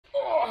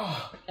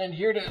And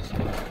here it is.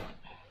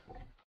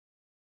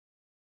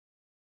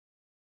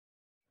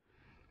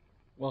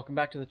 Welcome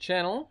back to the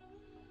channel.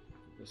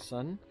 The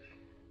sun.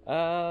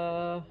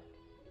 I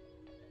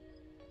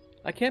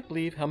can't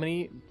believe how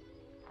many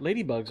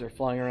ladybugs are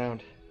flying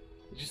around.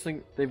 I just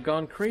think they've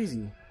gone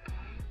crazy.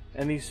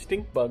 And these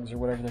stink bugs, or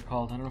whatever they're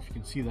called, I don't know if you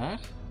can see that.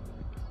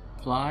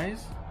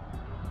 Flies.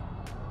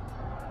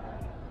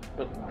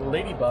 But the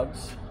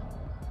ladybugs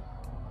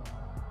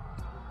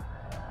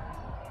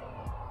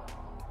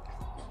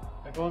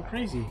are going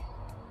crazy.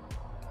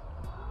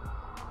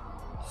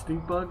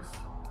 Stink bugs,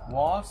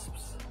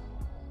 wasps.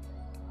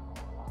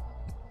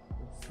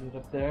 Let's see it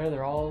up there.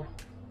 They're all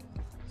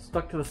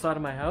stuck to the side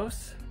of my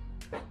house.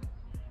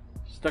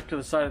 Stuck to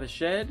the side of the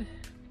shed.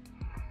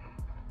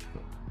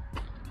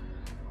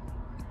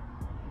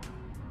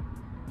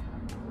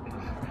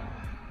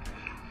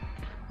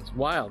 It's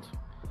wild.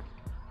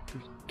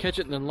 You catch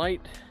it in the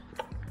light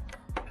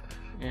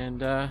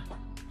and you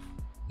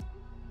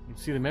can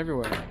see them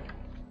everywhere.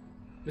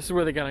 This is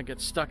where they're gonna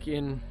get stuck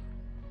in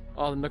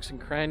all the nooks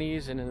and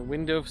crannies and in the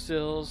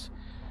windowsills.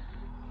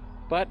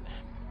 But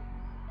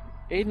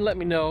Aiden let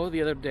me know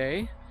the other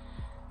day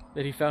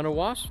that he found a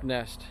wasp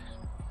nest.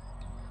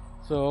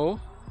 So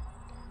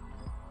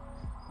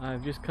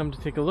I've just come to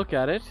take a look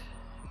at it,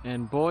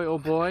 and boy oh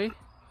boy,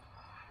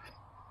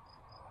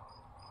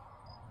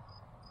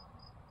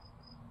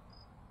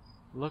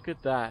 look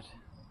at that.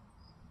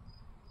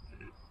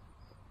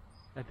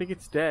 I think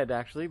it's dead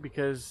actually,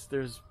 because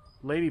there's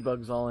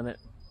ladybugs all in it.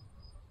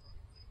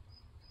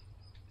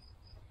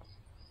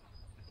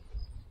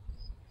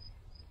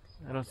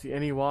 I don't see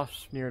any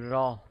wasps near it at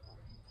all.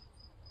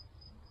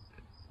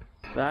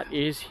 That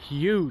is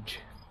huge.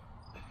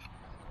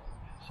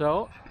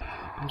 So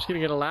I'm just gonna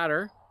get a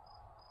ladder,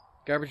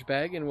 garbage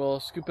bag, and we'll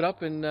scoop it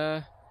up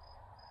and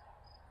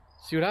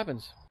see what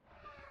happens.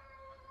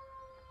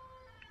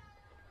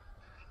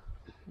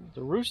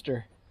 The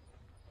rooster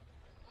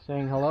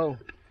saying hello.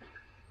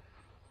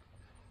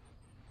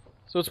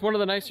 So it's one of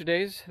the nicer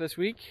days this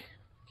week.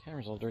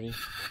 Camera's all dirty.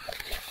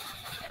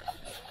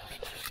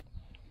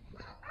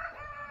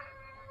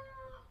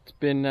 It's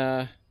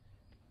been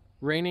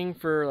raining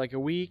for like a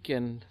week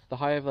and the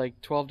high of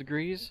like 12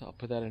 degrees. I'll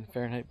put that in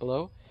Fahrenheit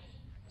below.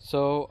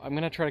 So I'm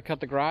gonna try to cut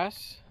the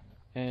grass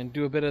and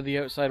do a bit of the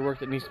outside work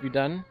that needs to be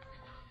done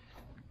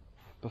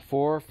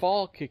before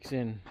fall kicks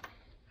in.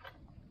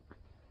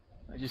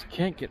 I just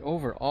can't get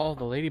over all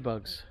the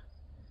ladybugs.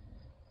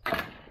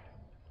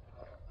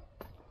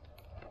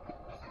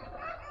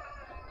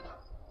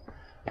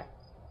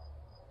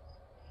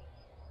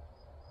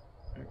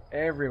 They're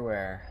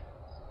everywhere.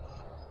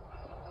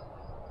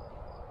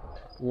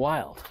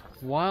 Wild.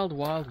 Wild,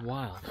 wild,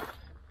 wild.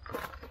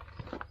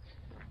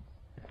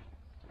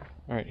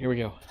 Alright, here we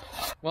go.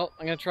 Well,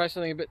 I'm going to try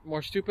something a bit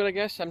more stupid, I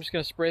guess. I'm just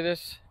going to spray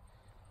this.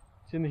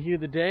 It's in the heat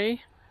of the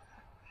day.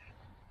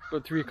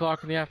 About 3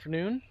 o'clock in the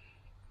afternoon.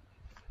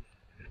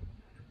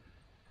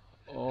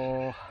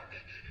 Oh.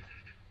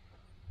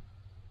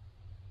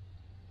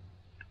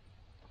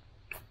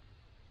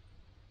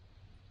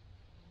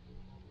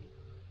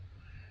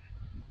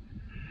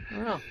 I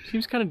don't know.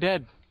 Seems kind of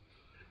dead.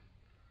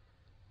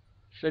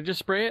 Should I just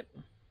spray it?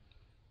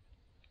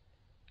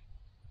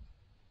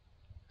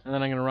 And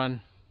then I'm going to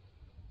run.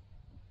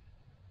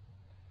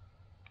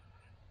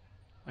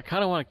 I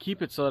kind of want to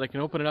keep it so that I can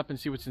open it up and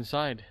see what's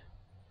inside.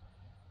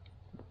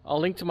 I'll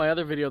link to my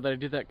other video that I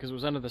did that because it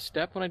was under the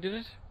step when I did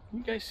it. Can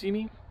you guys see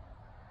me?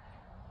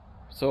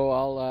 So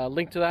I'll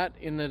link to that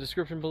in the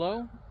description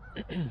below.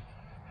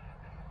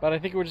 But I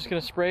think we're just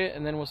going to spray it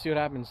and then we'll see what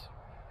happens.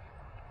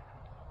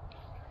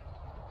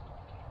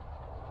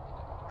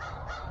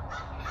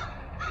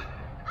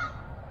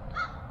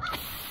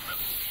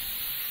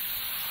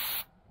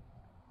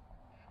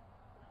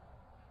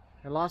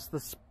 I lost the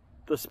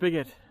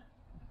spigot.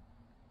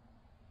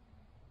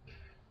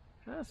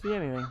 I don't see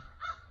anything.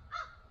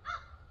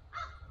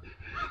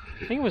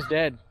 I think it was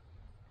dead.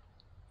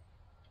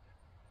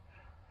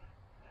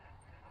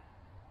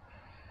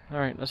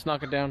 Alright, let's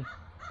knock it down.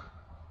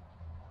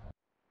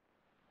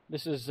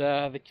 This is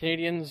the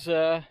Canadians'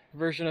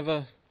 version of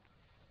a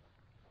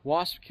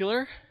wasp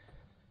killer.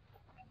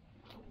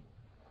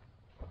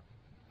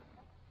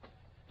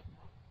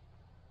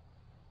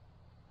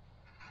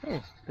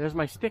 Oh, there's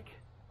my stick.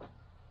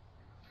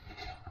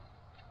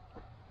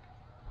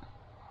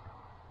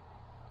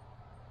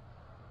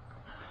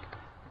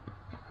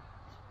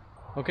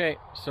 Okay,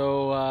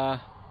 so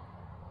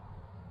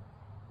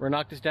we're gonna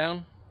knock this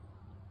down.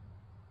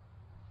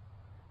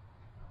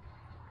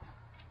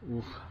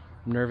 Oof,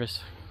 I'm nervous.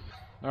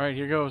 Alright,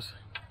 here goes.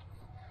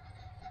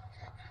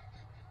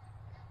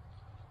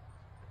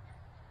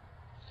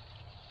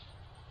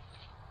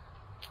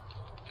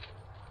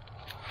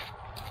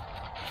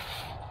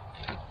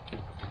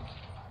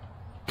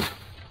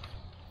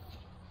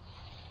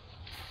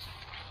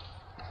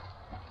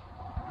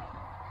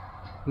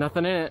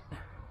 Nothing in it.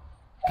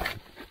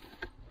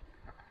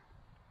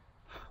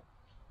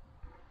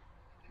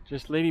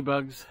 Just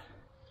ladybugs.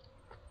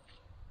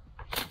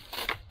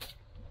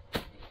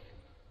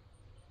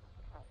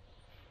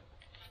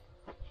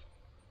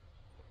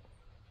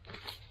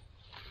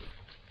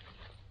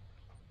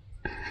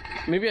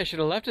 Maybe I should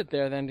have left it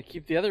there then to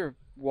keep the other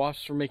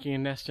wasps from making a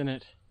nest in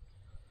it.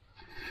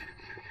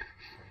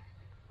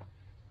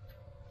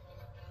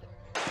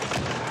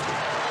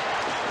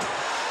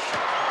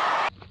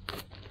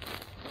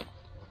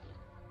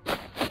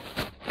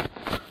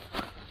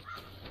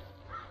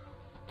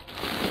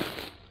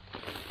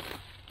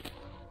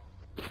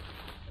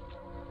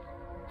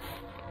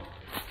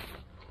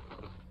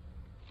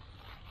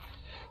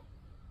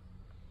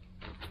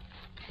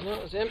 No,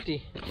 it was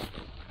empty.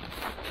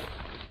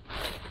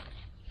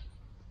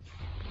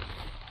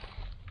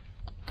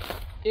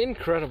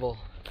 Incredible.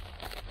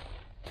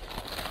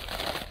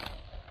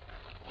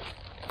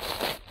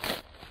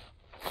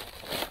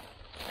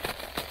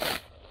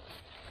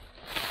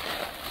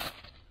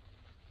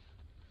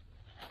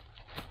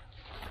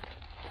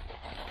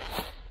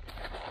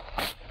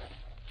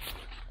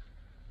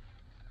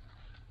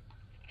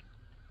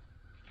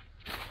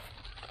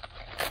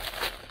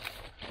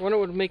 I wonder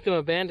what would make them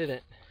abandon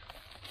it.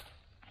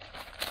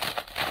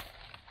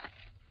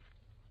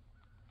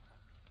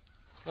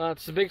 Well,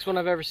 it's the biggest one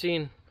I've ever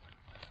seen.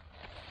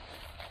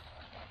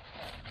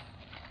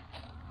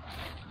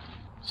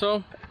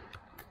 So,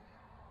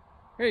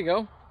 there you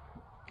go.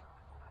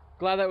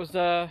 Glad that was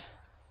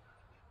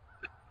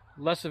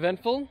less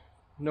eventful.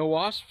 No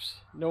wasps.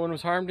 No one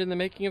was harmed in the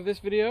making of this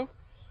video.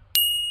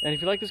 And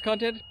if you like this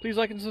content, please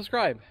like and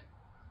subscribe.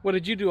 What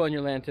did you do on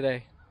your land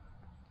today?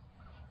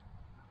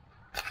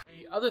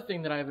 The other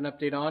thing that I have an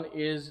update on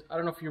is, I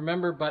don't know if you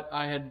remember, but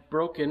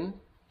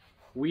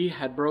we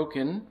had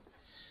broken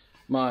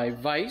my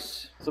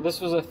vise. So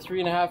this was a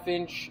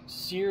 3.5-inch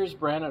Sears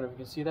brand. I don't know if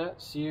you can see that.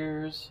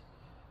 Sears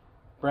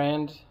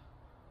brand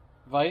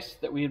vise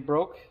that we had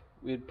broke.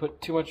 We had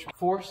put too much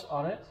force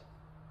on it.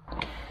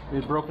 We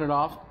had broken it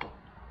off.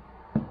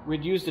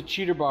 We'd used a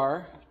cheater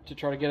bar to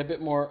try to get a bit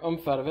more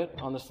oomph out of it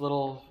on this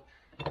little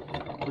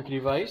rickety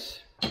vise.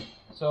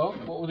 So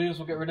what we'll do is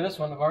we'll get rid of this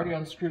one. I've already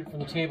unscrewed it from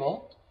the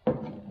table.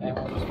 And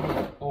we'll just move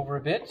it over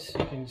a bit so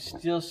you can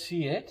still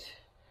see it.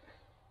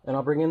 And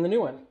I'll bring in the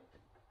new one.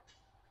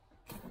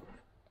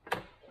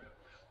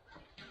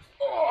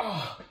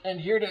 Oh, and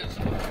here it is.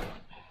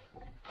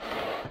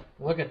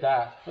 Look at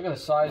that. Look at the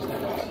size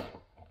difference.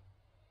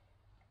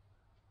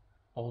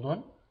 Old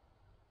one.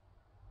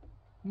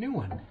 New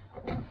one.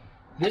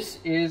 This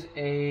is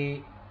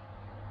a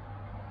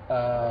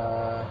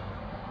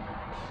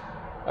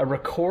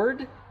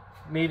Record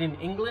made in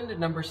England,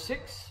 number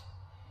 6.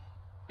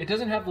 It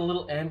doesn't have the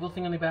little anvil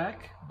thing on the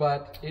back,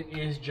 but it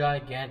is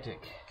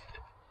gigantic.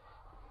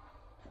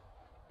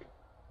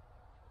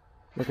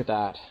 Look at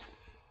that.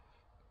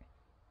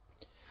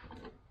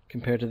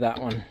 Compared to that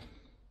one.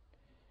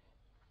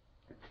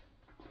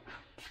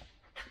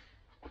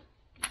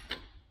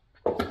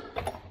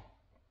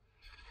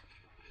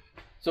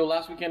 So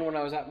last weekend when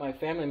I was at my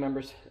family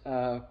member's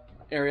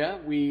area,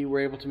 we were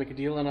able to make a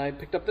deal and I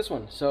picked up this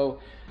one. So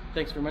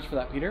thanks very much for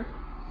that, Peter.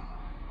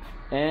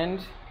 And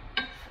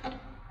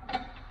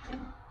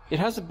it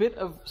has a bit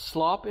of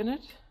slop in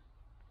it.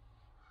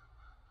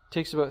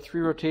 Takes about 3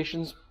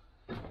 rotations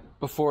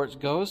before it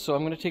goes. So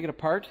I'm going to take it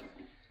apart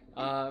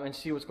and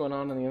see what's going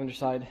on the other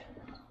side.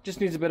 Just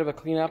needs a bit of a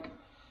cleanup,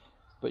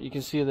 but you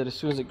can see that as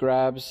soon as it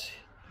grabs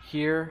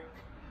here,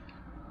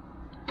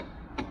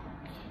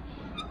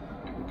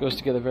 it goes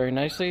together very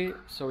nicely.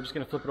 So we're just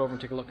going to flip it over and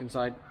take a look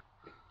inside.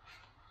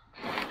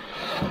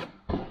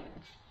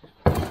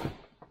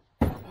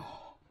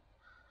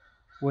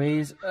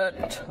 Weighs a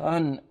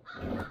ton.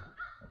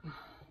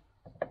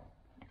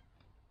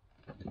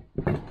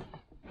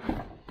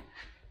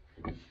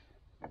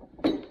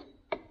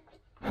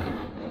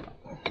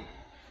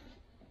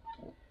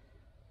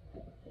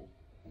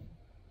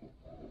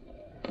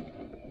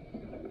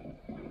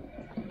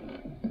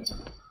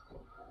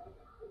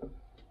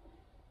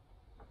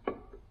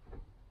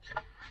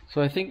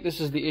 So I think this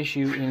is the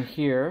issue in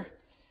here.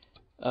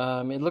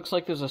 It looks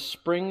like there's a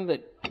spring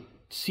that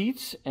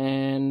seats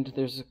and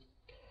there's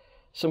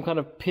some kind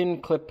of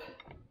pin clip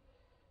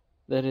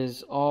that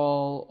is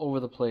all over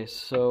the place.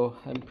 So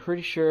I'm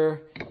pretty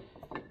sure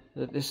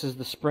that this is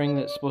the spring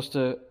that's supposed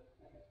to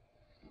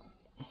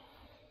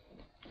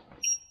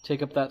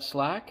take up that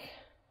slack.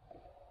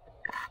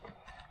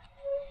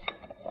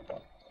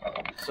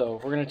 So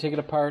we're going to take it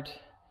apart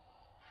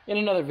in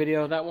another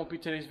video. That won't be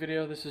today's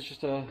video. This is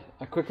just a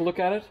quick look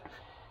at it.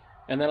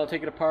 And then I'll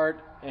take it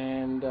apart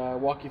and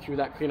walk you through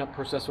that cleanup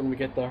process when we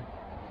get there.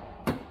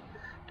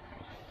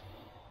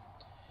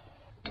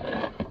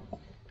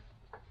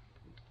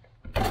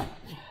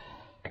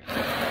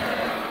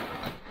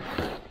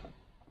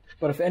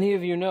 But if any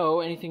of you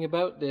know anything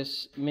about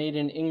this made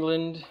in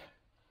England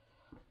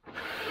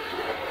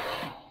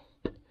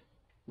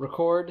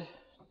Record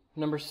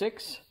number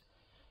 6,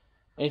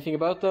 anything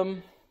about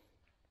them,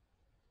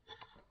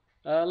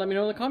 let me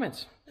know in the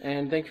comments.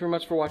 And thank you very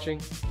much for watching.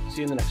 See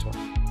you in the next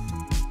one.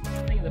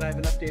 The thing that I have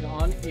an update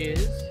on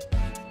is,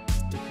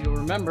 if you'll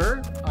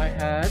remember, I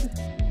had,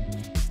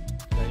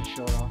 did I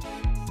show it off?